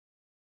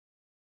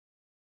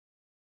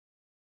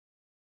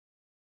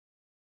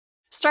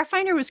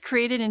Starfinder was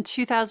created in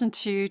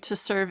 2002 to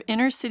serve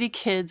inner-city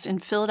kids in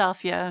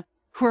Philadelphia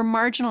who are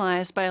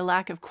marginalized by a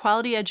lack of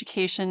quality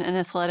education and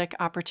athletic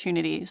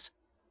opportunities.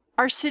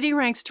 Our city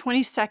ranks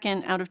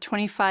 22nd out of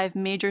 25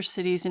 major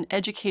cities in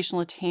educational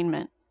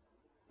attainment.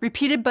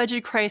 Repeated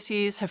budget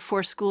crises have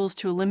forced schools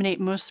to eliminate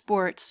most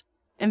sports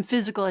and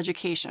physical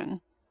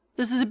education.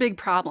 This is a big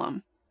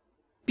problem.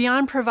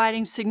 Beyond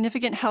providing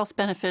significant health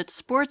benefits,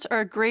 sports are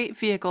a great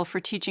vehicle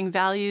for teaching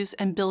values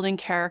and building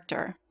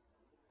character.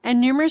 And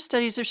numerous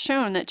studies have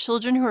shown that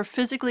children who are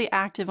physically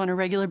active on a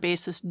regular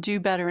basis do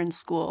better in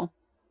school.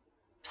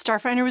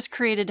 Starfinder was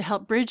created to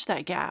help bridge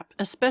that gap,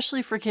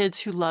 especially for kids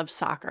who love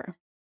soccer.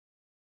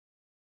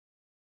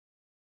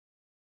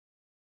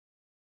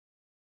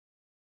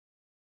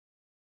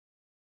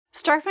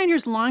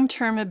 Starfinder's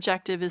long-term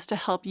objective is to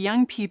help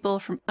young people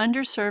from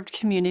underserved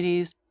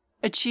communities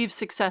achieve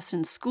success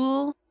in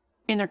school,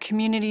 in their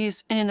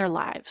communities, and in their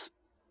lives.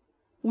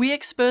 We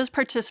expose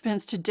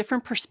participants to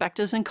different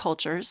perspectives and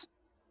cultures.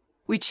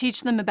 We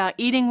teach them about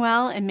eating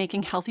well and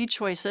making healthy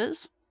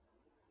choices.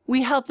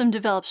 We help them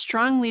develop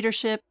strong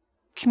leadership,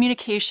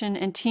 communication,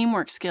 and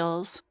teamwork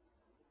skills.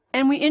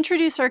 And we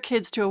introduce our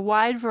kids to a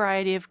wide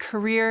variety of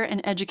career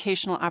and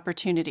educational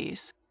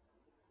opportunities.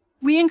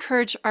 We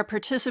encourage our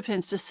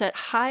participants to set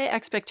high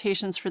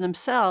expectations for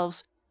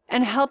themselves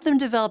and help them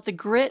develop the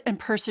grit and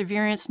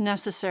perseverance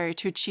necessary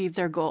to achieve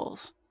their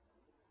goals.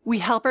 We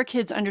help our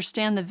kids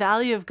understand the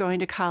value of going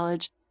to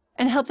college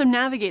and help them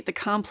navigate the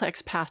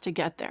complex path to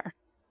get there.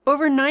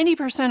 Over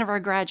 90% of our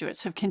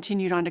graduates have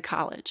continued on to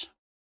college.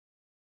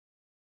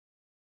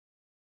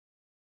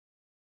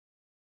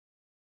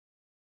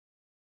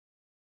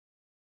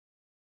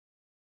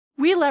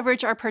 We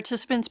leverage our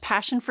participants'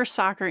 passion for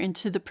soccer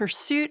into the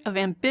pursuit of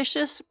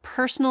ambitious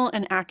personal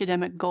and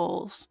academic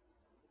goals.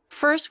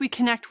 First, we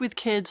connect with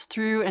kids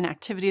through an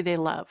activity they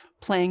love,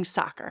 playing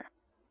soccer.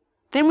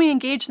 Then we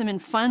engage them in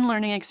fun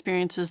learning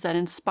experiences that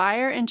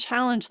inspire and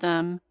challenge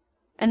them,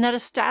 and that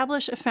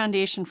establish a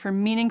foundation for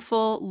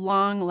meaningful,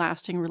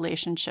 long-lasting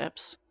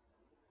relationships.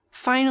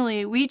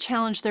 Finally, we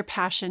challenge their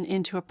passion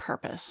into a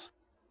purpose.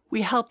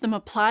 We help them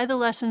apply the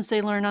lessons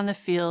they learn on the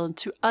field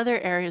to other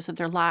areas of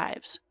their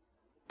lives.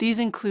 These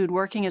include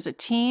working as a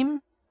team,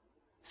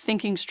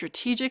 thinking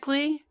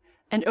strategically,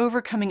 and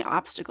overcoming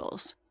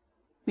obstacles.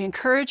 We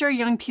encourage our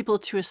young people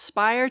to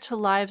aspire to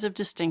lives of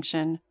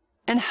distinction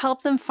and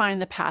help them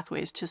find the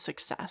pathways to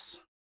success.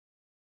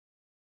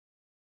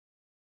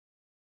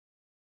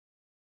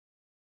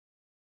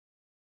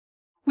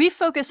 We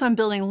focus on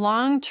building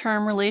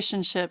long-term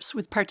relationships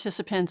with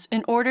participants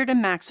in order to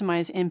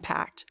maximize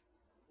impact.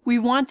 We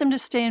want them to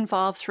stay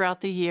involved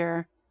throughout the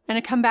year and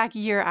to come back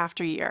year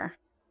after year.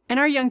 And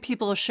our young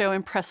people show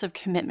impressive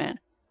commitment.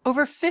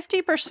 Over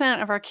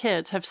 50% of our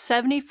kids have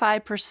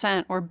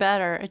 75% or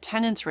better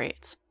attendance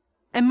rates,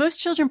 and most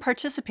children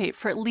participate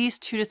for at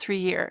least 2 to 3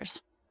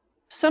 years.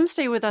 Some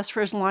stay with us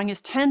for as long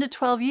as 10 to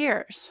 12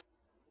 years.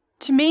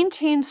 To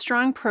maintain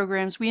strong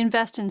programs, we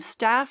invest in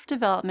staff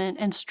development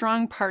and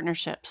strong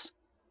partnerships.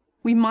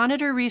 We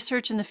monitor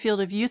research in the field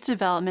of youth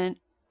development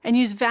and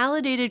use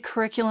validated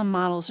curriculum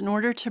models in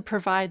order to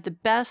provide the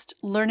best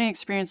learning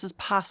experiences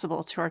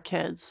possible to our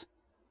kids.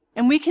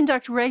 And we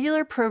conduct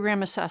regular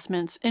program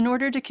assessments in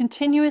order to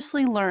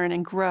continuously learn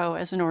and grow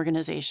as an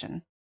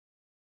organization.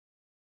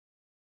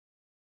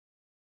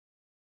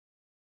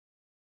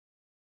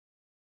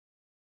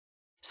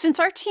 Since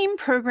our team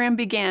program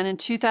began in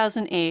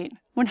 2008,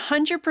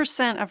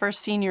 100% of our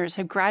seniors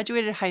have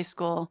graduated high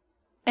school,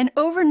 and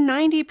over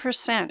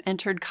 90%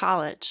 entered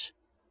college.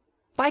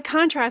 By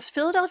contrast,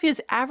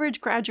 Philadelphia's average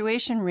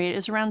graduation rate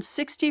is around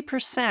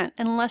 60%,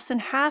 and less than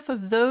half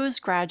of those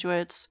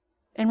graduates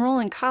enroll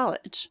in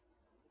college.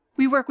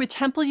 We work with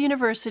Temple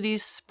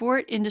University's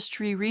Sport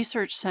Industry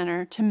Research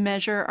Center to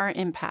measure our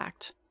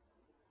impact.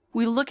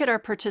 We look at our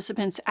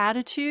participants'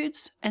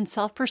 attitudes and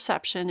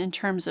self-perception in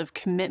terms of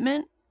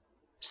commitment,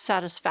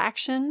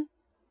 satisfaction,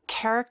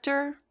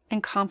 character,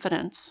 and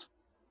confidence.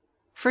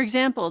 For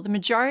example, the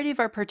majority of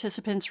our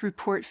participants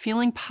report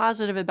feeling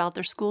positive about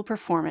their school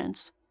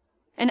performance.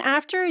 And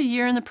after a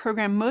year in the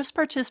program, most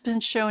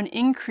participants show an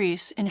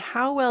increase in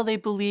how well they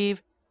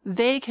believe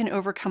they can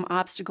overcome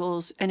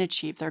obstacles and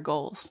achieve their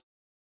goals.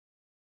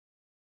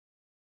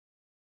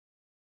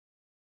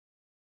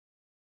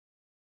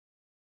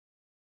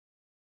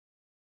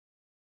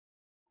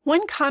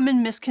 One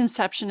common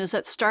misconception is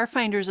that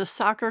Starfinder is a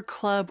soccer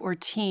club or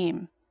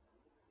team.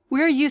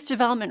 We're a youth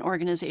development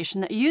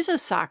organization that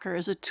uses soccer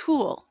as a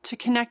tool to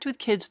connect with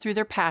kids through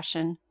their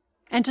passion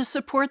and to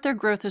support their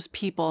growth as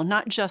people,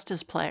 not just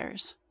as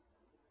players.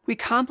 We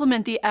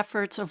complement the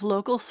efforts of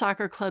local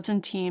soccer clubs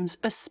and teams,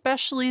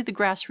 especially the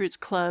grassroots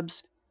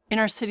clubs in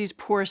our city's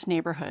poorest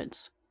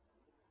neighborhoods.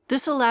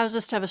 This allows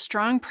us to have a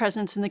strong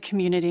presence in the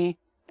community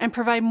and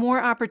provide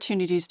more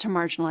opportunities to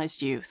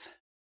marginalized youth.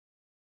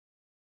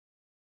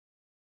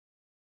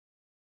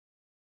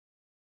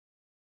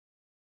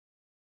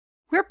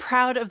 We're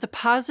proud of the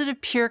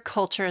positive peer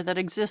culture that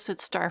exists at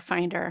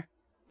Starfinder.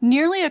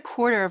 Nearly a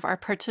quarter of our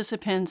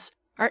participants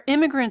are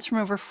immigrants from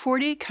over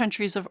 40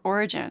 countries of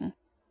origin.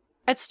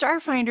 At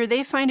Starfinder,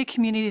 they find a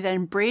community that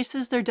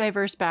embraces their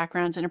diverse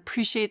backgrounds and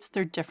appreciates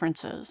their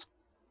differences.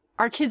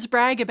 Our kids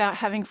brag about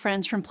having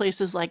friends from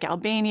places like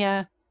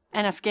Albania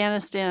and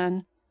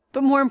Afghanistan,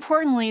 but more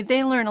importantly,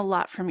 they learn a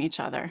lot from each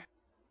other.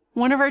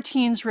 One of our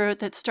teens wrote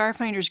that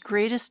Starfinder's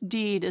greatest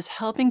deed is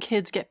helping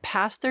kids get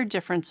past their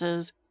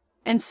differences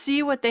and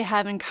see what they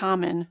have in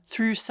common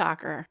through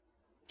soccer.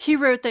 He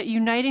wrote that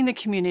uniting the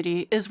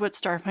community is what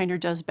Starfinder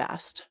does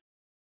best.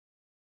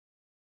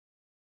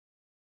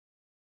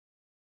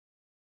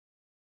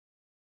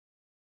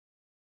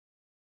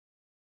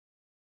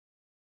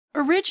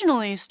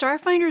 Originally,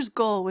 Starfinder's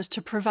goal was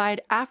to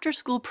provide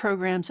after-school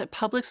programs at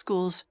public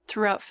schools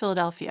throughout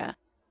Philadelphia.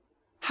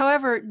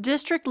 However,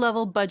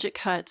 district-level budget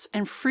cuts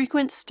and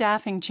frequent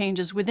staffing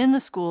changes within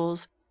the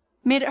schools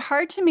made it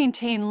hard to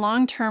maintain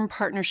long-term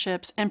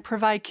partnerships and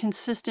provide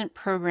consistent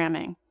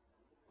programming.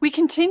 We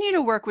continue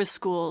to work with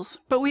schools,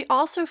 but we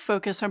also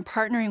focus on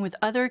partnering with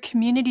other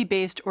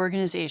community-based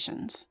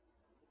organizations.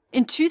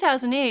 In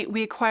 2008,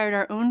 we acquired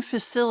our own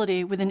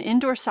facility with an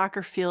indoor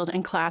soccer field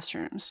and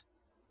classrooms.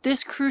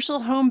 This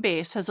crucial home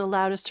base has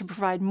allowed us to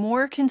provide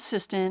more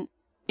consistent,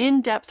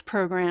 in-depth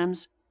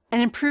programs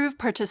and improve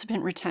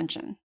participant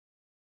retention.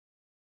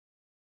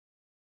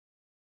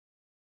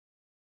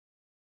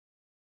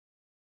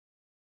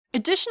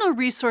 Additional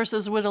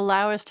resources would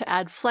allow us to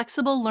add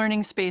flexible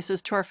learning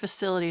spaces to our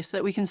facility so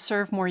that we can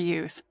serve more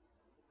youth.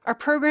 Our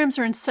programs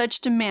are in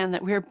such demand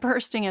that we are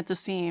bursting at the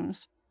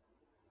seams.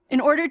 In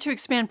order to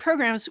expand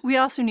programs, we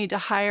also need to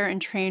hire and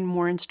train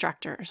more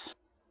instructors.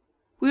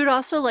 We would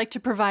also like to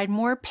provide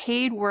more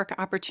paid work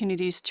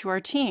opportunities to our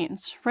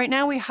teens. Right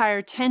now, we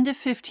hire 10 to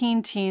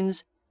 15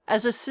 teens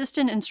as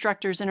assistant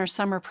instructors in our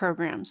summer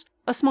programs,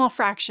 a small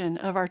fraction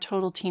of our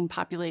total teen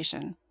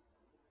population.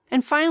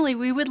 And finally,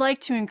 we would like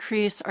to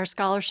increase our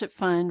scholarship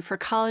fund for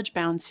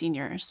college-bound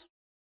seniors.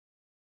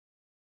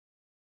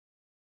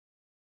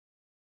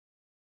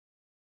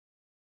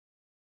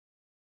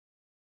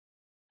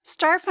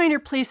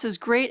 Starfinder places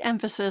great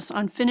emphasis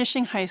on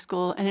finishing high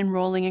school and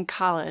enrolling in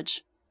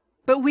college.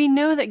 But we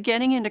know that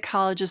getting into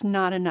college is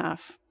not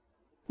enough.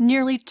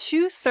 Nearly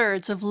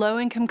 2/3 of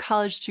low-income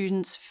college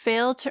students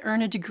fail to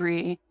earn a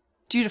degree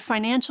due to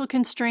financial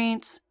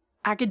constraints,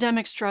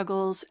 academic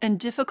struggles, and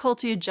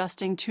difficulty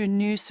adjusting to a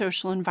new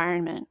social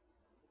environment.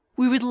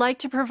 We would like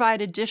to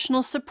provide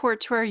additional support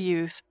to our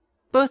youth,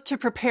 both to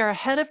prepare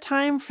ahead of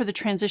time for the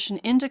transition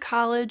into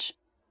college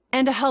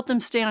and to help them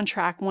stay on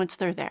track once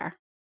they're there.